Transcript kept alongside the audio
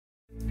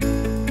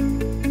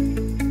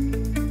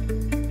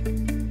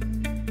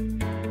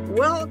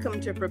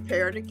Welcome to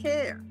Prepare to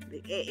Care, the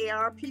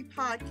AARP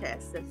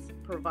podcast that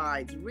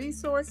provides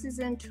resources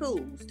and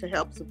tools to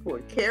help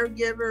support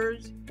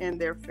caregivers and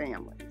their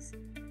families.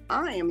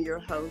 I am your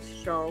host,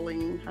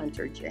 Charlene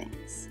Hunter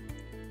James.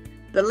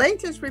 The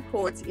latest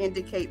reports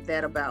indicate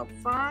that about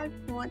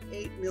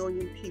 5.8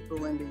 million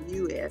people in the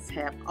U.S.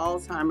 have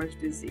Alzheimer's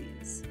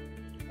disease.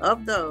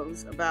 Of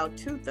those, about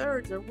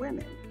 2/3 are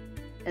women,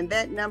 and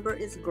that number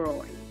is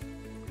growing.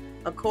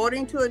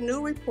 According to a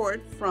new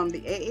report from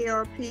the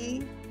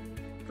AARP-funded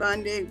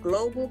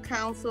Global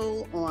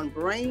Council on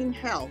Brain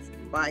Health,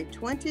 by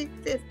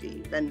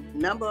 2050, the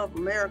number of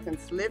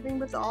Americans living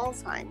with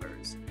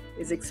Alzheimer's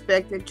is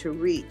expected to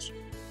reach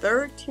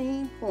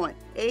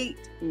 13.8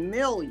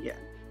 million.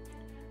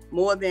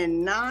 More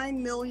than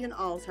 9 million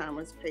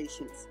Alzheimer's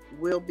patients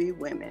will be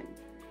women.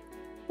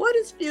 What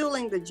is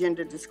fueling the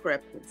gender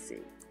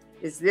discrepancy?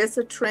 Is this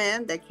a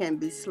trend that can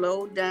be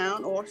slowed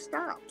down or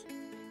stopped?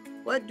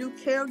 What do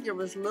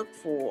caregivers look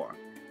for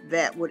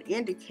that would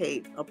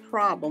indicate a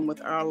problem with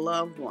our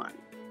loved one?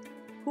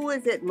 Who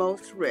is at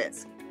most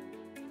risk?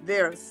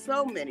 There are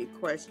so many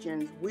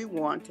questions we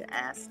want to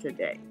ask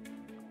today.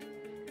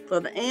 For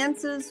the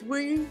answers,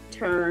 we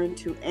turn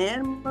to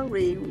Anne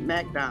Marie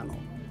McDonald.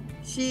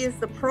 She is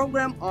the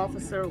program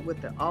officer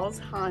with the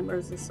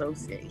Alzheimer's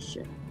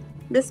Association.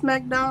 Ms.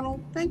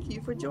 McDonald, thank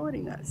you for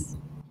joining us.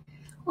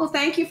 Well,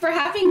 thank you for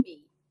having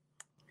me.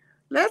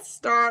 Let's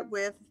start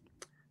with,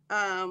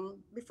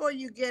 before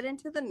you get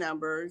into the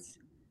numbers,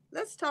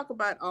 let's talk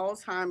about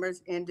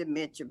Alzheimer's and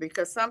dementia,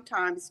 because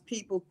sometimes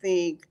people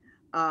think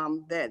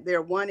that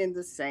they're one and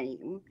the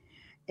same.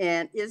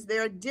 And is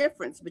there a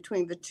difference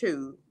between the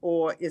two,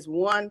 or is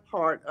one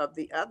part of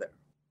the other?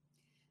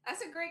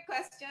 That's a great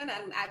question,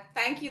 and I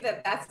thank you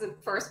that's the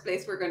first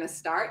place we're going to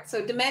start.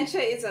 So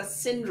dementia is a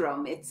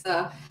syndrome. It's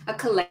a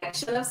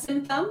collection of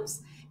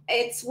symptoms.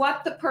 It's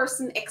what the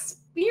person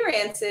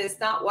experiences,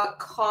 not what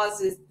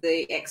causes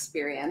the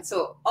experience.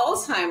 So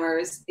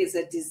Alzheimer's is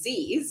a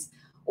disease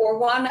or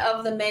one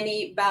of the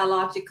many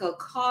biological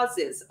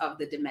causes of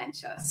the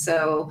dementia.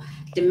 So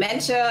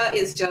dementia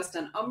is just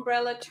an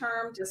umbrella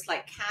term, just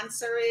like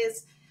cancer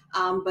is,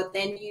 but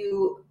then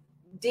you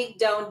dig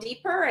down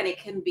deeper and it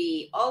can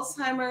be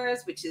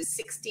Alzheimer's, which is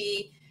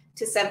 60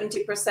 to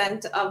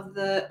 70% of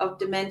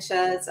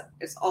dementia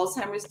is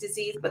Alzheimer's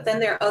disease, but then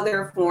there are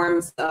other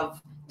forms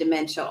of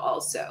dementia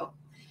also.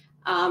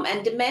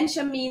 And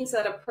dementia means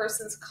that a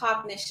person's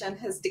cognition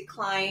has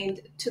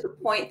declined to the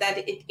point that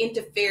it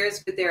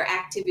interferes with their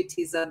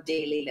activities of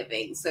daily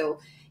living. So,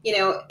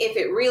 if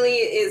it really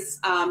is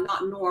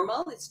not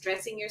normal, it's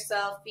dressing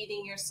yourself,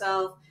 feeding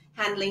yourself,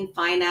 handling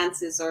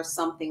finances or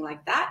something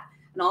like that.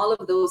 And all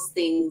of those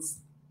things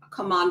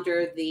come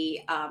under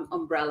the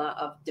umbrella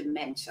of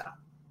dementia.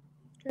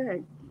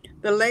 Okay.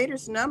 The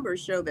latest numbers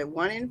show that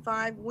 1 in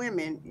 5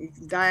 women is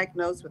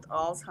diagnosed with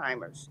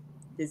Alzheimer's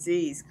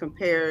disease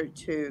compared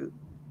to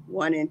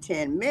 1 in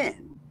 10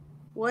 men.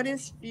 What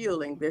is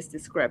fueling this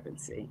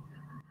discrepancy?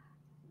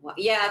 Well,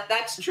 yeah,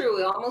 that's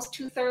true. Almost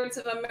 2/3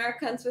 of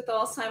Americans with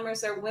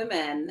Alzheimer's are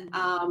women.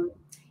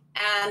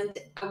 And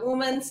a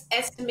woman's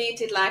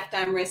estimated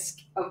lifetime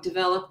risk of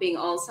developing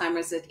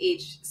Alzheimer's at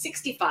age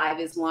 65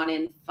 is 1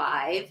 in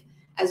 5.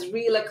 As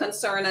real a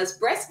concern as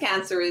breast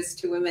cancer is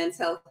to women's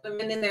health,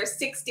 women in their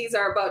 60s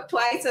are about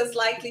twice as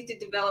likely to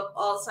develop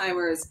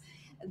Alzheimer's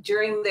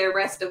during the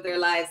rest of their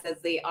lives as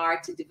they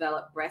are to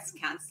develop breast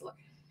cancer.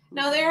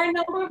 Now, there are a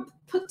number of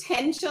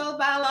potential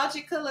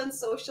biological and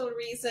social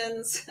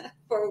reasons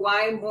for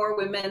why more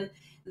women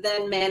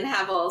than men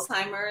have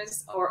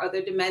Alzheimer's or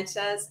other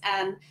dementias.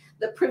 And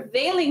the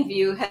prevailing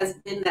view has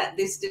been that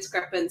this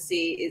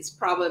discrepancy is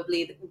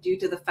probably due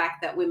to the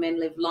fact that women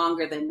live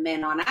longer than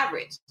men on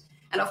average.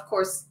 And of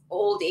course,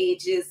 old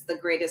age is the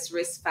greatest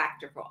risk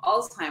factor for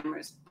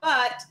Alzheimer's.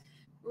 But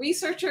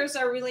researchers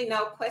are really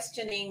now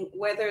questioning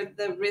whether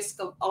the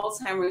risk of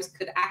Alzheimer's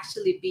could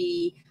actually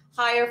be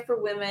higher for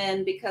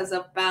women because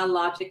of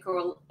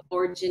biological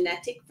or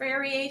genetic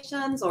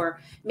variations,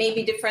 or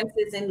maybe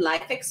differences in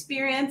life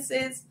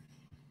experiences.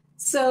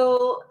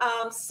 So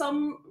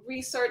some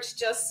research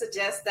just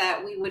suggests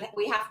that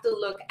we have to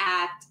look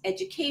at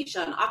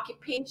education,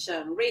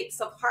 occupation, rates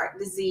of heart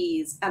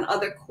disease, and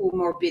other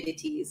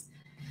comorbidities.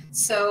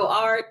 So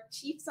our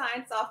Chief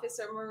Science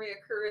Officer, Maria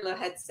Kurila,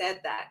 had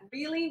said that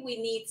really we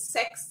need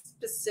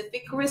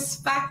sex-specific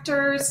risk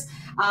factors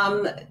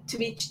to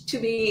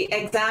be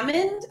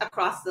examined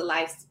across the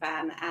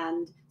lifespan.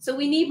 And so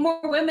we need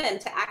more women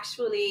to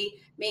actually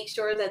make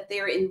sure that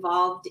they're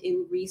involved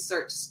in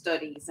research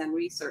studies and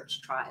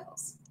research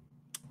trials.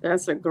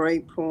 That's a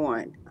great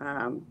point.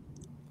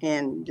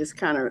 And just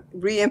kind of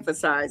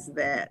reemphasize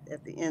that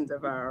at the end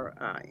of our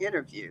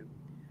interview.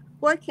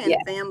 What can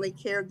family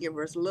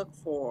caregivers look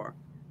for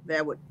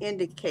that would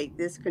indicate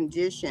this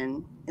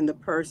condition in the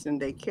person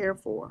they care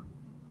for?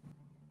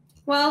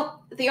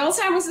 Well, the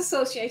Alzheimer's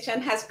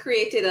Association has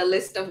created a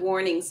list of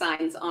warning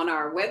signs on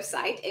our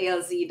website,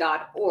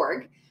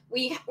 alz.org,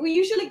 we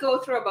usually go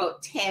through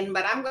about 10,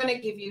 but I'm going to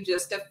give you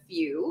just a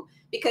few,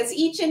 because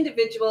each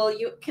individual,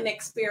 you can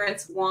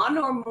experience one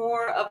or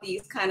more of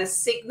these kind of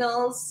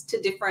signals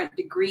to different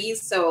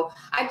degrees. So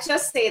I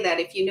just say that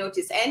if you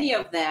notice any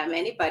of them,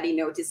 anybody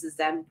notices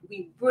them,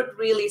 we would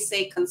really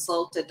say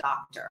consult a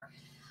doctor.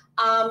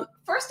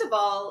 First of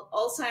all,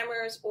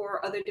 Alzheimer's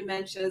or other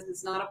dementias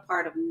is not a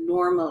part of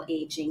normal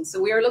aging. So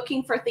we are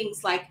looking for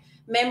things like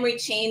memory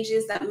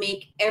changes that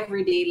make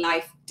everyday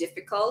life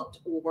difficult,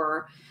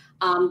 or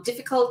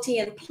difficulty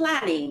in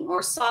planning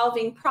or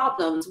solving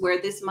problems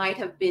where this might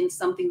have been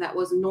something that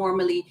was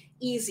normally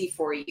easy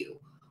for you,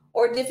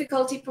 or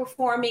difficulty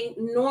performing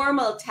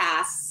normal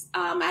tasks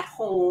at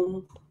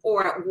home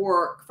or at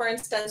work. For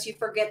instance, you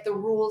forget the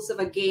rules of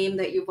a game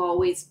that you've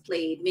always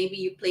played. Maybe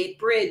you played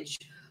bridge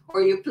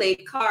or you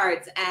played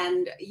cards,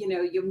 and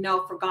you've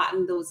now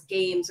forgotten those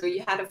games, or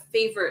you had a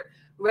favorite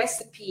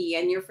recipe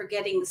and you're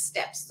forgetting the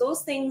steps.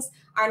 Those things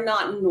are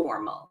not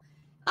normal.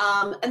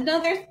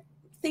 Another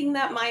thing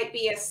that might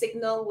be a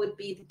signal would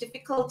be the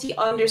difficulty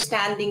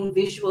understanding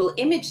visual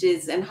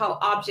images and how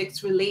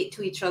objects relate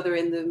to each other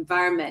in the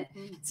environment.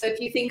 So if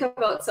you think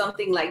about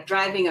something like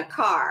driving a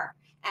car,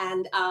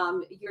 and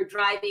you're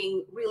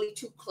driving really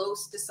too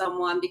close to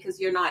someone because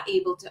you're not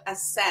able to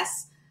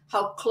assess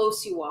how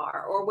close you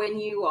are, or when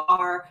you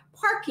are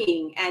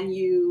parking and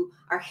you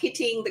are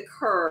hitting the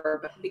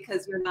curb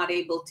because you're not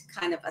able to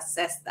kind of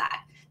assess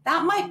that.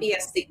 That might be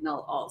a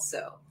signal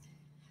also.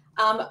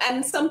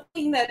 And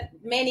something that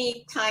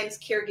many times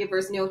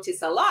caregivers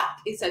notice a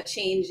lot is a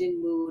change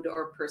in mood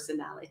or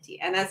personality.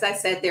 And as I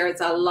said,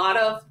 there's a lot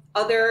of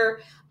other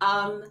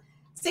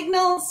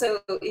signals. So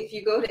if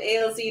you go to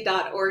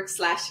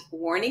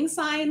alz.org/warning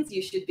signs,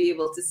 you should be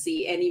able to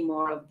see any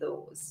more of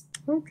those.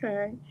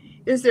 Okay.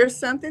 Is there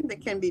something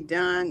that can be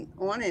done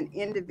on an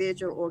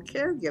individual or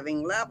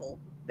caregiving level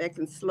that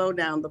can slow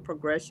down the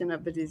progression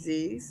of the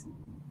disease?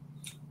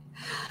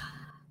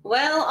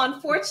 Well,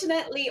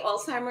 unfortunately,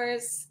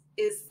 Alzheimer's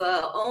is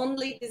the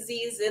only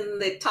disease in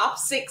the top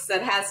 6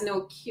 that has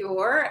no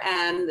cure.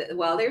 And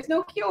while there's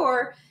no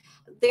cure,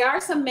 there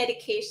are some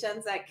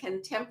medications that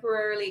can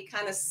temporarily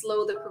kind of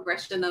slow the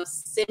progression of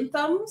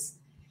symptoms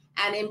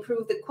and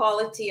improve the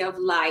quality of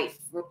life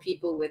for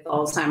people with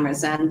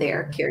Alzheimer's and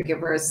their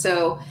caregivers.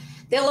 So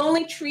they'll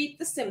only treat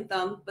the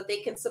symptom, but they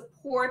can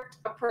support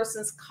a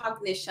person's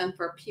cognition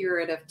for a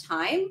period of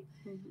time.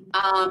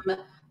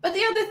 But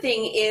the other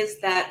thing is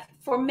that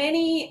for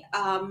many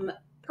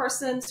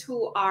persons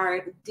who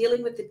are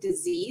dealing with the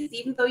disease,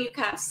 even though you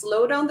can't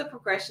slow down the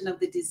progression of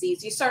the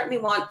disease, you certainly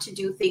want to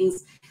do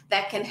things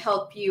that can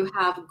help you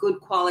have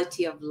good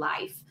quality of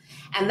life.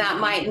 And that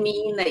might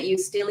mean that you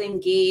still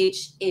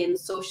engage in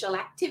social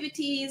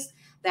activities,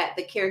 that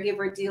the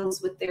caregiver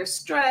deals with their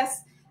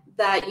stress,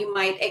 that you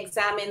might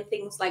examine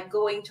things like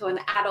going to an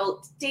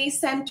adult day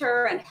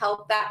center and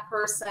help that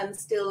person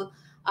still,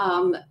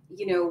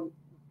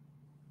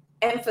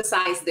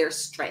 emphasize their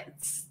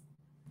strengths.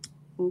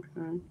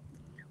 Okay.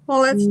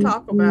 Well, let's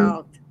talk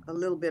about a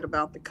little bit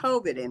about the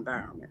COVID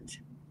environment.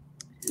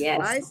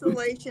 Yes.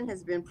 Isolation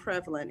has been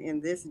prevalent in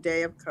this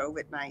day of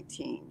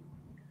COVID-19.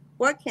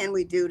 What can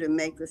we do to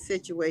make the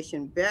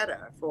situation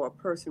better for a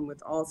person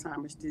with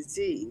Alzheimer's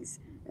disease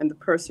and the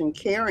person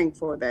caring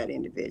for that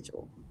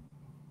individual?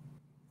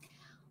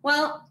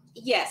 Well,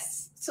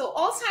 yes. So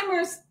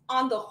Alzheimer's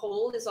on the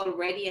whole is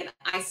already an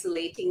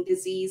isolating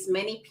disease.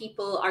 Many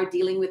people are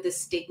dealing with the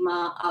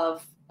stigma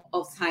of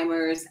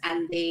Alzheimer's,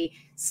 and they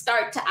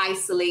start to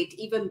isolate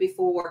even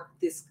before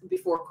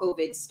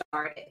COVID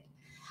started.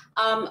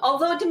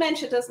 Although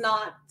dementia does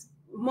not,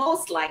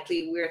 most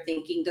likely we're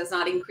thinking, does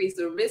not increase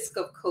the risk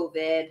of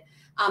COVID,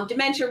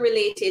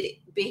 dementia-related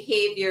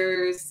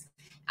behaviors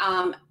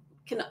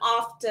can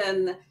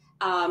often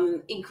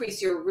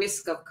increase your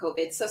risk of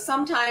COVID. So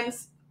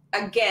sometimes,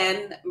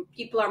 again,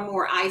 people are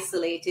more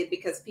isolated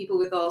because people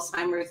with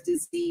Alzheimer's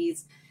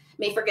disease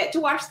may forget to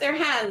wash their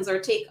hands or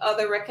take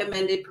other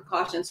recommended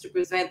precautions to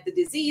prevent the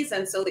disease.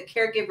 And so the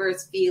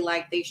caregivers feel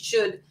like they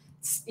should,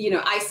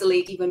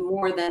 isolate even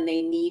more than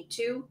they need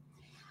to.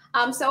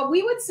 So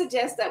we would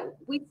suggest that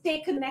we stay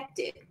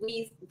connected.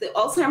 The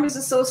Alzheimer's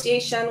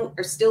Association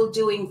are still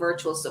doing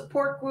virtual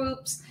support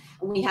groups.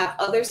 We have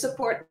other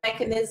support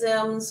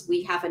mechanisms.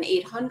 We have an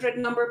 800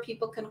 number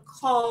people can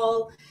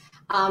call.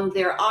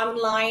 There are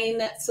online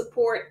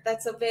support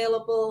that's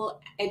available.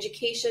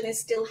 Education is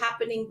still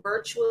happening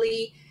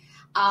virtually.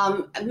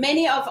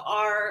 Many of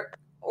our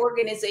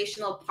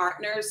organizational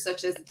partners,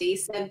 such as day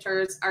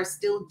centers, are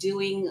still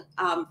doing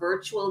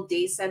virtual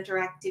day center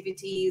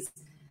activities.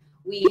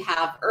 We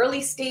have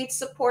early stage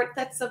support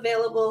that's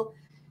available.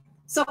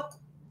 So,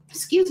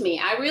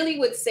 I really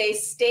would say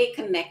stay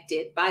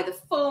connected by the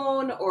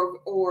phone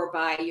or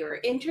by your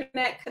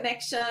internet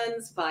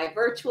connections, by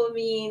virtual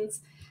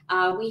means.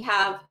 We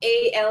have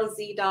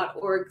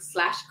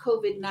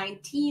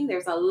alz.org/COVID-19.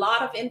 There's a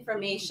lot of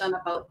information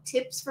about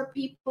tips for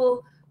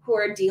people who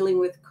are dealing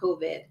with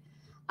COVID.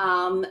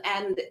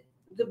 And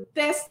the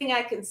best thing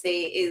I can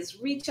say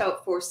is reach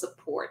out for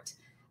support.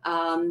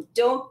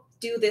 Don't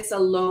do this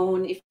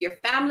alone. If your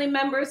family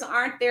members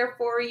aren't there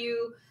for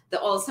you, the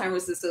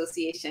Alzheimer's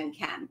Association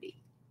can be.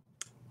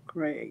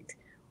 Great.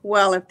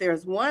 Well, if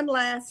there's one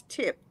last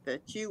tip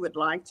that you would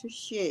like to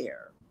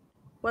share,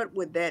 what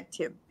would that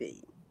tip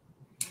be?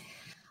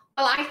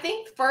 Well, I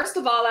think, first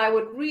of all, I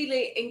would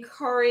really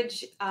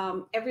encourage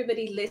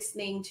everybody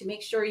listening to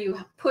make sure you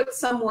put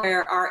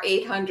somewhere our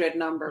 800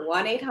 number,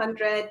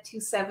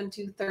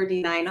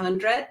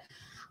 1-800-272-3900.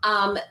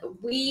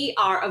 We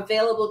are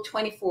available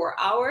 24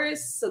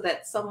 hours so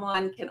that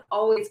someone can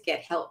always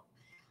get help.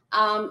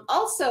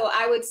 Also,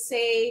 I would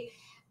say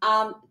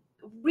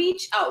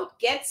reach out,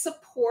 get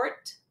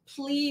support.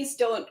 Please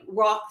don't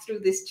walk through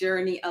this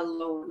journey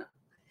alone.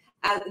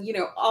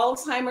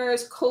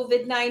 Alzheimer's,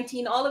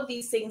 COVID-19, all of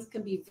these things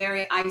can be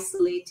very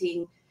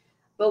isolating,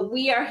 but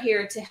we are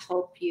here to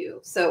help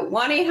you. So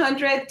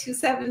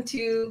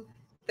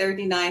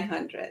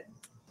 1-800-272-3900.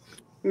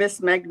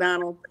 Ms.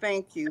 McDonald,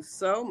 thank you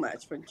so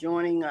much for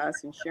joining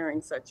us and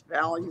sharing such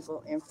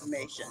valuable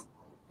information.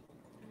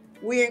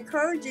 We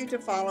encourage you to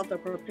follow the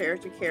Prepare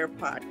to Care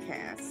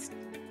podcast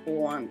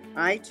on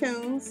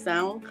iTunes,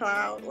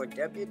 SoundCloud, or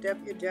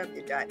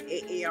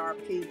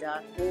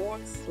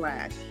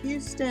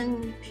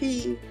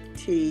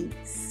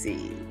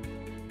www.aarp.org/HoustonPTC.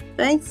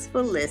 Thanks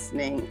for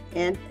listening,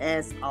 and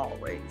as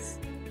always,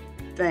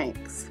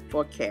 thanks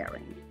for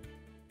caring.